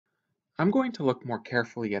I'm going to look more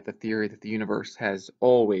carefully at the theory that the universe has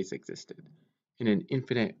always existed in an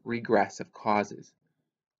infinite regress of causes,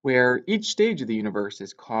 where each stage of the universe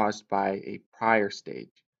is caused by a prior stage.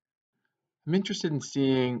 I'm interested in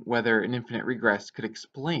seeing whether an infinite regress could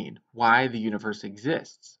explain why the universe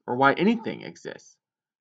exists, or why anything exists.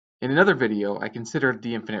 In another video, I considered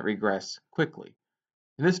the infinite regress quickly.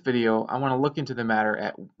 In this video, I want to look into the matter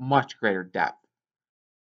at much greater depth.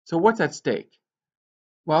 So what's at stake?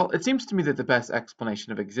 Well, it seems to me that the best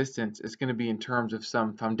explanation of existence is going to be in terms of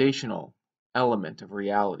some foundational element of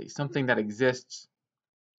reality, something that exists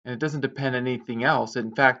and it doesn't depend on anything else.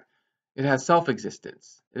 In fact, it has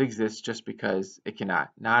self-existence. It exists just because it cannot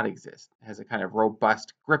not exist. It has a kind of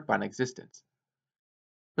robust grip on existence.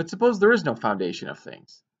 But suppose there is no foundation of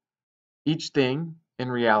things. Each thing in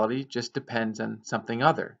reality just depends on something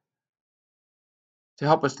other. To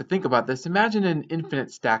help us to think about this, imagine an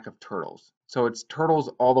infinite stack of turtles. So it's turtles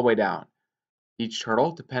all the way down. Each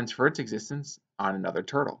turtle depends for its existence on another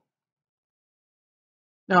turtle.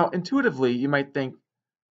 Now, intuitively, you might think,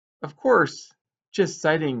 of course, just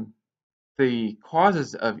citing the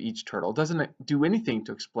causes of each turtle doesn't do anything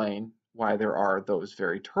to explain why there are those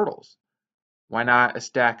very turtles. Why not a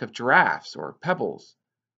stack of giraffes or pebbles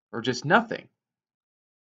or just nothing?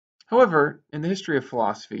 However, in the history of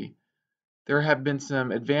philosophy, there have been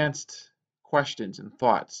some advanced questions and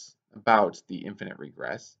thoughts about the infinite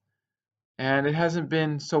regress, and it hasn't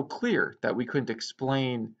been so clear that we couldn't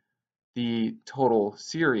explain the total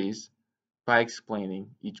series by explaining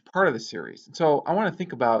each part of the series. And so I want to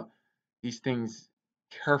think about these things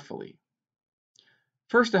carefully.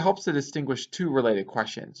 First, it helps to distinguish two related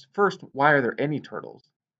questions. First, why are there any turtles?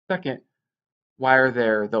 Second, why are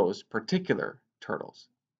there those particular turtles?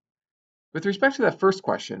 With respect to that first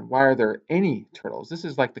question, why are there any turtles? This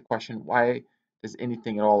is like the question, why does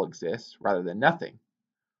anything at all exist rather than nothing?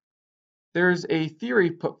 There's a theory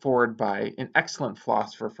put forward by an excellent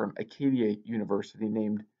philosopher from Acadia University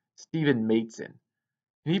named Stephen Maitzen.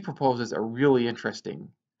 And he proposes a really interesting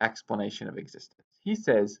explanation of existence. He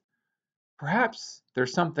says, perhaps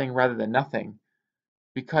there's something rather than nothing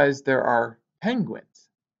because there are penguins.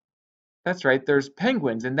 That's right, there's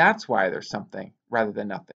penguins, and that's why there's something rather than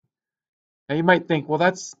nothing. Now you might think, well,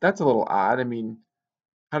 that's a little odd. I mean,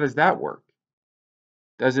 how does that work?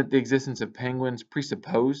 Doesn't the existence of penguins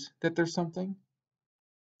presuppose that there's something?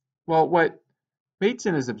 Well, what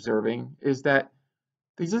Bateson is observing is that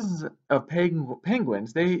the existence of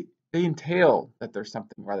penguins, they entail that there's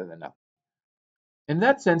something rather than nothing. In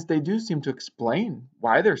that sense, they do seem to explain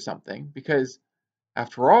why there's something, because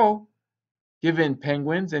after all, given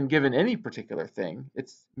penguins and given any particular thing,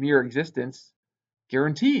 its mere existence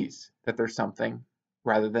guarantees that there's something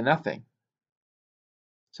rather than nothing.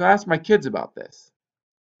 So I asked my kids about this.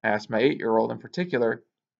 I asked my 8-year-old in particular,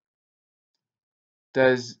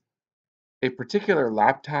 does a particular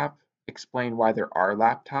laptop explain why there are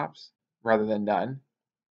laptops rather than none?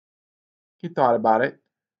 He thought about it.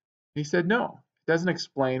 He said no, it doesn't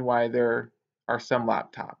explain why there are some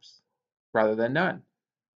laptops rather than none.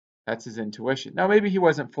 That's his intuition. Now, maybe he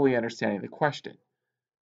wasn't fully understanding the question,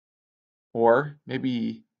 or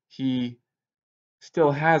maybe he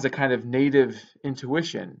still has a kind of native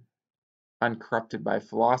intuition uncorrupted by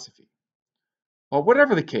philosophy. Well,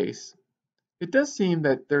 whatever the case, it does seem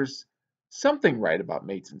that there's something right about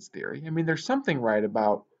Maitzen's theory. I mean, there's something right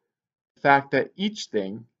about the fact that each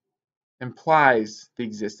thing implies the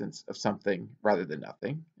existence of something rather than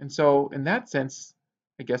nothing. And so, in that sense,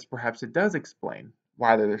 I guess perhaps it does explain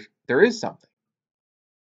why there is something.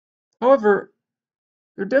 However,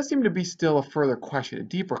 there does seem to be still a further question, a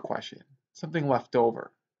deeper question, something left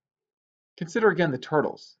over. Consider again the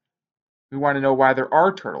turtles. We want to know why there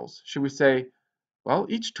are turtles. Should we say, well,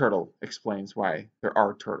 each turtle explains why there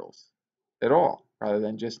are turtles at all, rather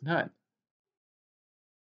than just none?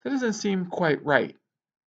 That doesn't seem quite right.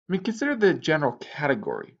 I mean, consider the general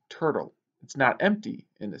category, turtle. It's not empty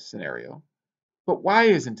in this scenario. But why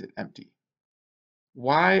isn't it empty?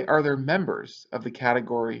 Why are there members of the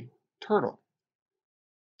category turtle?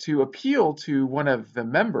 To appeal to one of the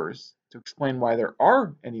members to explain why there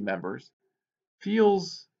are any members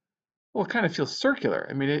feels, well, it kind of feels circular.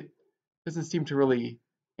 I mean, it doesn't seem to really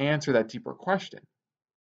answer that deeper question.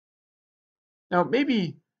 Now,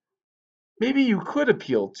 maybe you could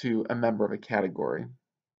appeal to a member of a category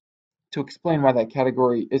to explain why that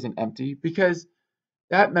category isn't empty, because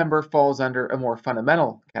that member falls under a more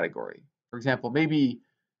fundamental category. For example, maybe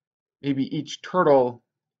each turtle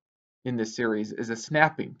in this series is a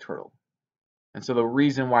snapping turtle. And so the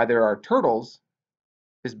reason why there are turtles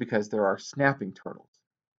is because there are snapping turtles.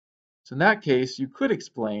 So in that case, you could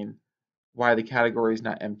explain why the category is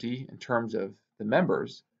not empty in terms of the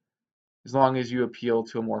members, as long as you appeal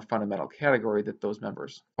to a more fundamental category that those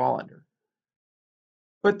members fall under.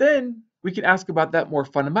 But then we can ask about that more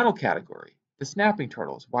fundamental category, the snapping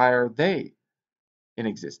turtles. Why are they in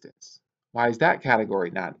existence? Why is that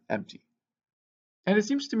category not empty? And it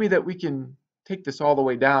seems to me that we can take this all the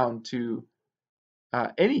way down to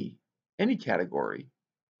any category.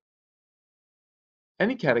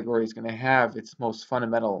 Any category is going to have its most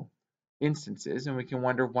fundamental instances, and we can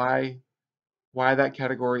wonder why that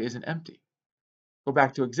category isn't empty. Go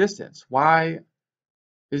back to existence. Why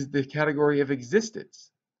is the category of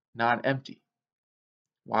existence not empty?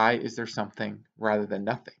 Why is there something rather than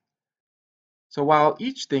nothing? So while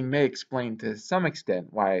each thing may explain to some extent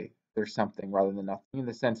why there's something rather than nothing, in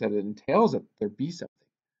the sense that it entails that there be something,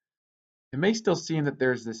 it may still seem that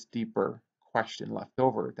there's this deeper question left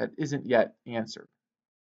over that isn't yet answered.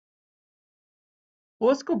 Well,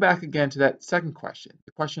 let's go back again to that second question,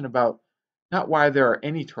 the question about not why there are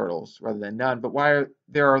any turtles rather than none, but why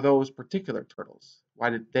there are those particular turtles. Why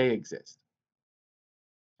did they exist?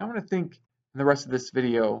 I want to think in the rest of this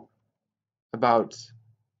video about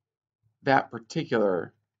that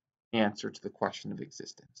particular answer to the question of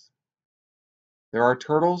existence. There are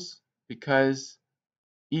turtles because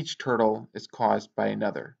each turtle is caused by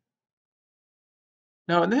another.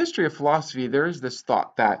 Now, in the history of philosophy, there is this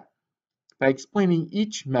thought that by explaining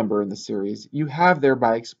each member in the series, you have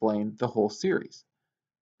thereby explained the whole series.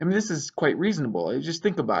 I mean, this is quite reasonable. Just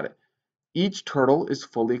think about it. Each turtle is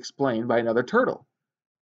fully explained by another turtle.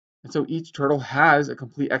 And so each turtle has a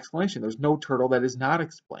complete explanation. There's no turtle that is not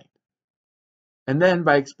explained. And then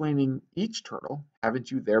by explaining each turtle, haven't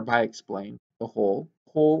you thereby explained the whole?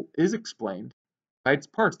 The whole is explained by its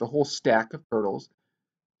parts. The whole stack of turtles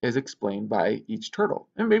is explained by each turtle.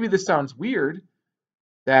 And maybe this sounds weird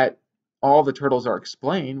that all the turtles are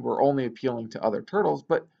explained. We're only appealing to other turtles,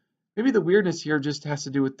 but maybe the weirdness here just has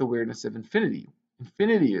to do with the weirdness of infinity.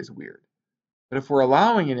 Infinity is weird. But if we're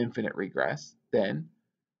allowing an infinite regress, then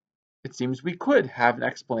it seems we could have an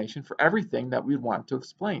explanation for everything that we'd want to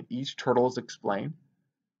explain. Each turtle is explained,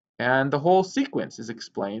 and the whole sequence is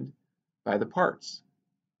explained by the parts.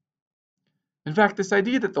 In fact, this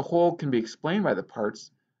idea that the whole can be explained by the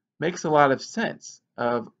parts makes a lot of sense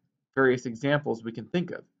of various examples we can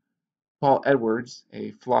think of. Paul Edwards,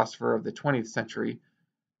 a philosopher of the 20th century,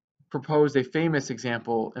 proposed a famous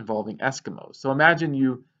example involving Eskimos. So imagine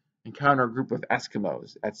you encounter a group of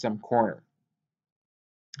Eskimos at some corner,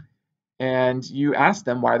 and you ask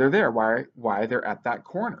them why they're there, why they're at that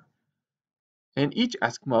corner. And each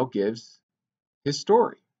Eskimo gives his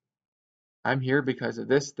story. I'm here because of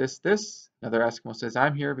this, this, this. Another Eskimo says,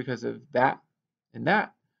 I'm here because of that and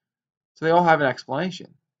that. So they all have an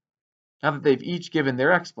explanation. Now that they've each given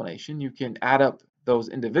their explanation, you can add up those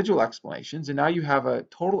individual explanations, and now you have a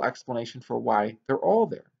total explanation for why they're all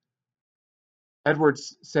there.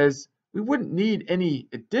 Edwards says we wouldn't need any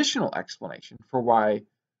additional explanation for why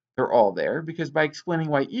they're all there, because by explaining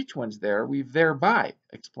why each one's there, we've thereby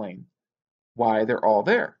explained why they're all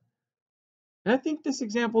there. And I think this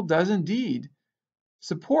example does indeed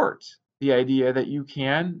support the idea that you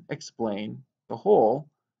can explain the whole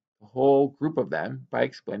group of them by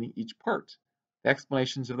explaining each part. The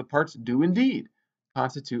explanations of the parts do indeed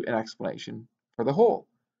constitute an explanation for the whole.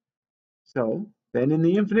 So then in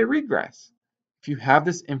the infinite regress, if you have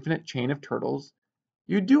this infinite chain of turtles,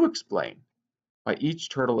 you do explain why each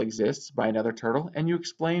turtle exists by another turtle, and you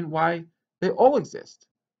explain why they all exist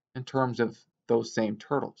in terms of those same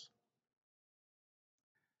turtles.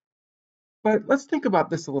 But let's think about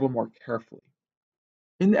this a little more carefully.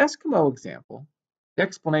 In the Eskimo example, the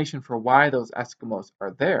explanation for why those Eskimos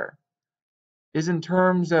are there is in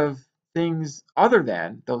terms of things other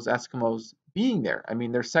than those Eskimos being there. I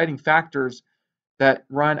mean, they're citing factors that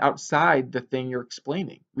run outside the thing you're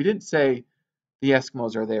explaining. We didn't say the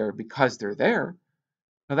Eskimos are there because they're there.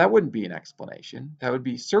 Now, that wouldn't be an explanation. That would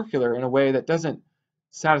be circular in a way that doesn't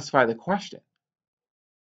satisfy the question.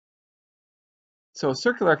 So a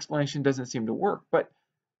circular explanation doesn't seem to work. But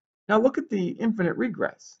now look at the infinite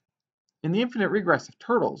regress. In the infinite regress of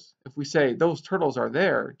turtles, if we say those turtles are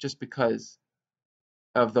there just because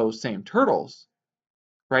of those same turtles,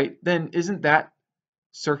 right, then isn't that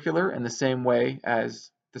circular in the same way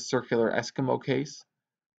as the circular Eskimo case?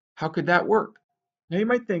 How could that work? Now you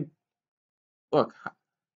might think, look,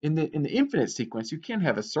 in the infinite sequence, you can't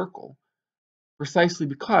have a circle precisely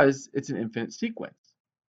because it's an infinite sequence.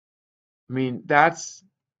 I mean, that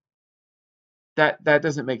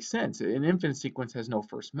doesn't make sense. An infinite sequence has no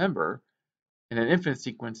first member, and an infinite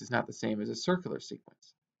sequence is not the same as a circular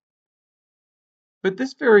sequence. But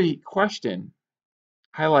this very question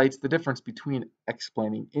highlights the difference between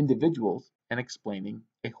explaining individuals and explaining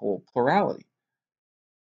a whole plurality.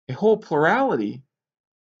 A whole plurality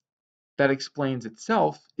that explains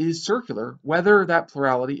itself is circular, whether that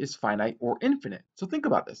plurality is finite or infinite. So think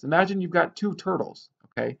about this. Imagine you've got two turtles,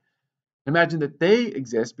 okay? Imagine that they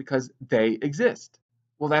exist because they exist.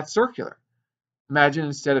 Well, that's circular. Imagine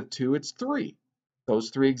instead of two, it's three. Those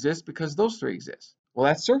three exist because those three exist. Well,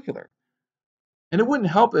 that's circular. And it wouldn't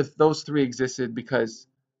help if those three existed because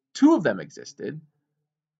two of them existed.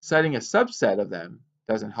 Citing a subset of them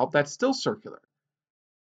doesn't help. That's still circular.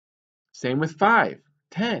 Same with 5,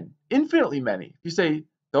 10, infinitely many. If you say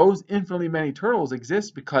those infinitely many turtles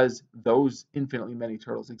exist because those infinitely many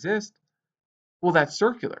turtles exist, well, that's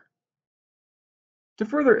circular. To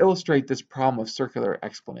further illustrate this problem of circular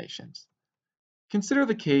explanations, consider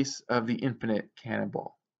the case of the infinite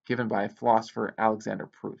cannonball given by philosopher Alexander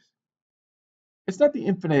Proust. It's not the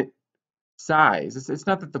infinite size. It's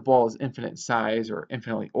not that the ball is infinite size or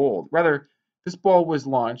infinitely old. Rather, this ball was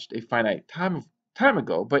launched a finite time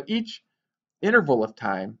ago, but each interval of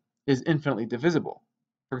time is infinitely divisible.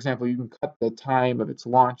 For example, you can cut the time of its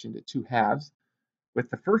launch into two halves, with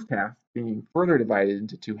the first half being further divided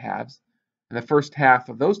into two halves, and the first half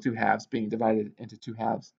of those two halves being divided into two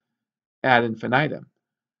halves ad infinitum.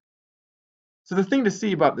 So the thing to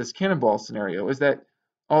see about this cannonball scenario is that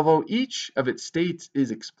although each of its states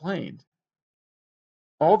is explained,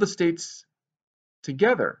 all the states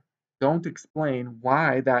together don't explain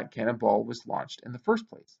why that cannonball was launched in the first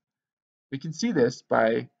place. We can see this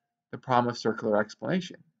by the problem of circular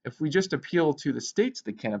explanation. If we just appeal to the states of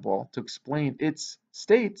the cannonball to explain its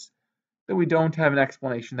states, then we don't have an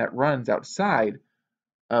explanation that runs outside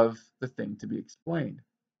of the thing to be explained.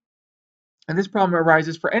 And this problem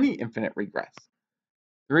arises for any infinite regress.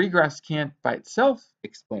 The regress can't by itself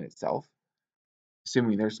explain itself,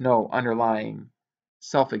 assuming there's no underlying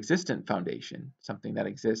self-existent foundation, something that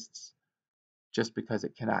exists just because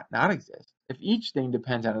it cannot not exist. If each thing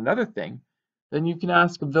depends on another thing, then you can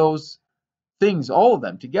ask of those things, all of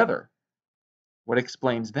them together, what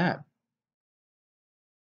explains them?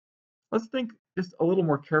 Let's think just a little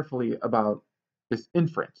more carefully about this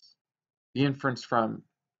inference. The inference from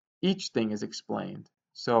each thing is explained,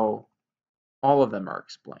 so all of them are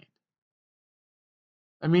explained.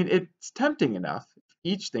 I mean, it's tempting enough. If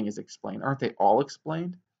each thing is explained, aren't they all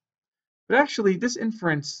explained? But actually, this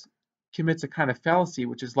inference commits a kind of fallacy,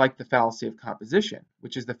 which is like the fallacy of composition,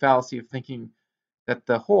 which is the fallacy of thinking that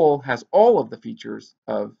the whole has all of the features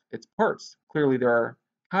of its parts. Clearly, there are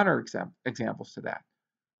counter examples to that.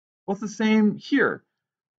 Well, it's the same here.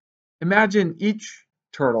 Imagine each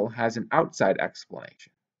turtle has an outside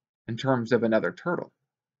explanation in terms of another turtle.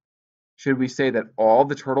 Should we say that all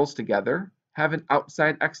the turtles together have an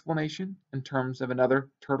outside explanation in terms of another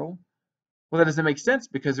turtle? Well, that doesn't make sense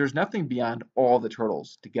because there's nothing beyond all the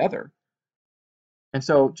turtles together. And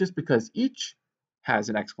so just because each has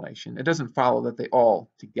an explanation, it doesn't follow that they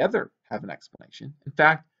all together have an explanation. In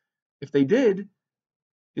fact, if they did,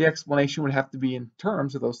 the explanation would have to be in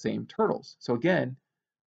terms of those same turtles. So again,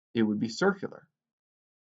 it would be circular.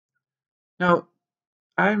 Now,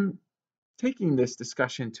 I'm taking this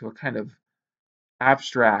discussion to a kind of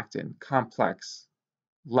abstract and complex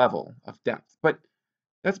level of depth, but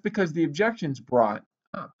that's because the objections brought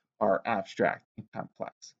up are abstract and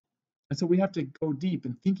complex. And so we have to go deep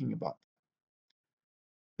in thinking about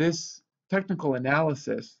them. This technical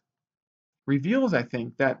analysis reveals, I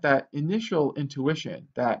think, that that initial intuition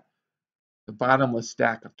that the bottomless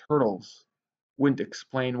stack of turtles wouldn't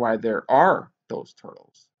explain why there are those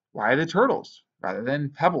turtles. Why the turtles rather than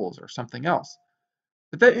pebbles or something else?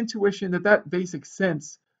 But that intuition, that basic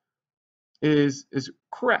sense is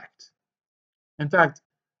correct. In fact,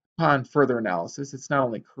 upon further analysis, it's not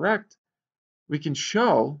only correct, we can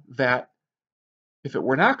show that if it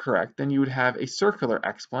were not correct, then you would have a circular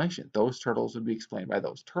explanation. Those turtles would be explained by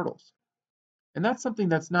those turtles. And that's something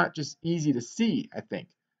that's not just easy to see, I think.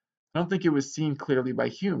 I don't think it was seen clearly by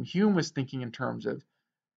Hume. Hume was thinking in terms of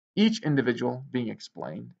each individual being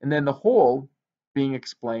explained, and then the whole being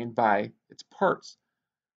explained by its parts.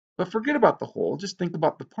 But forget about the whole, just think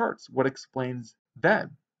about the parts. What explains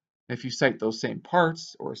them? If you cite those same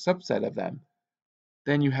parts or a subset of them,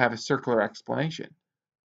 then you have a circular explanation,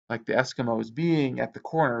 like the Eskimos being at the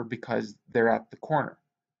corner because they're at the corner.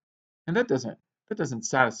 And that doesn't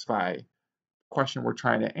satisfy the question we're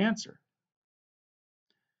trying to answer.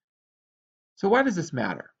 So why does this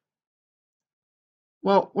matter?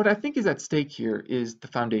 Well, what I think is at stake here is the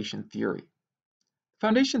foundation theory.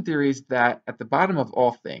 Foundation theory is that at the bottom of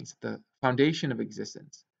all things, the foundation of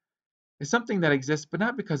existence, is something that exists, but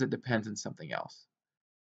not because it depends on something else.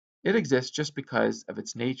 It exists just because of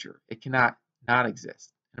its nature. It cannot not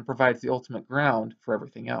exist, and it provides the ultimate ground for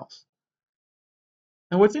everything else.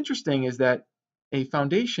 Now, what's interesting is that a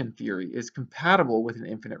foundation theory is compatible with an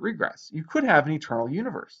infinite regress. You could have an eternal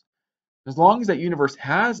universe. As long as that universe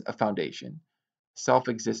has a foundation,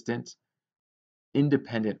 self-existent,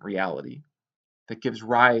 independent reality that gives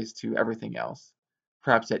rise to everything else,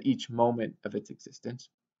 perhaps at each moment of its existence,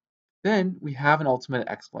 then we have an ultimate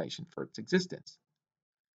explanation for its existence.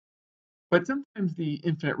 But sometimes the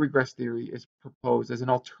infinite regress theory is proposed as an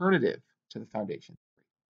alternative to the foundation theory.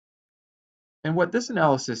 And what this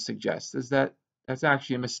analysis suggests is that that's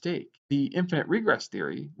actually a mistake. The infinite regress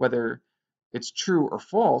theory, whether it's true or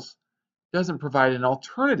false, doesn't provide an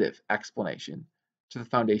alternative explanation to the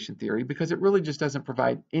foundation theory because it really just doesn't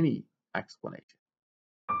provide any explanation.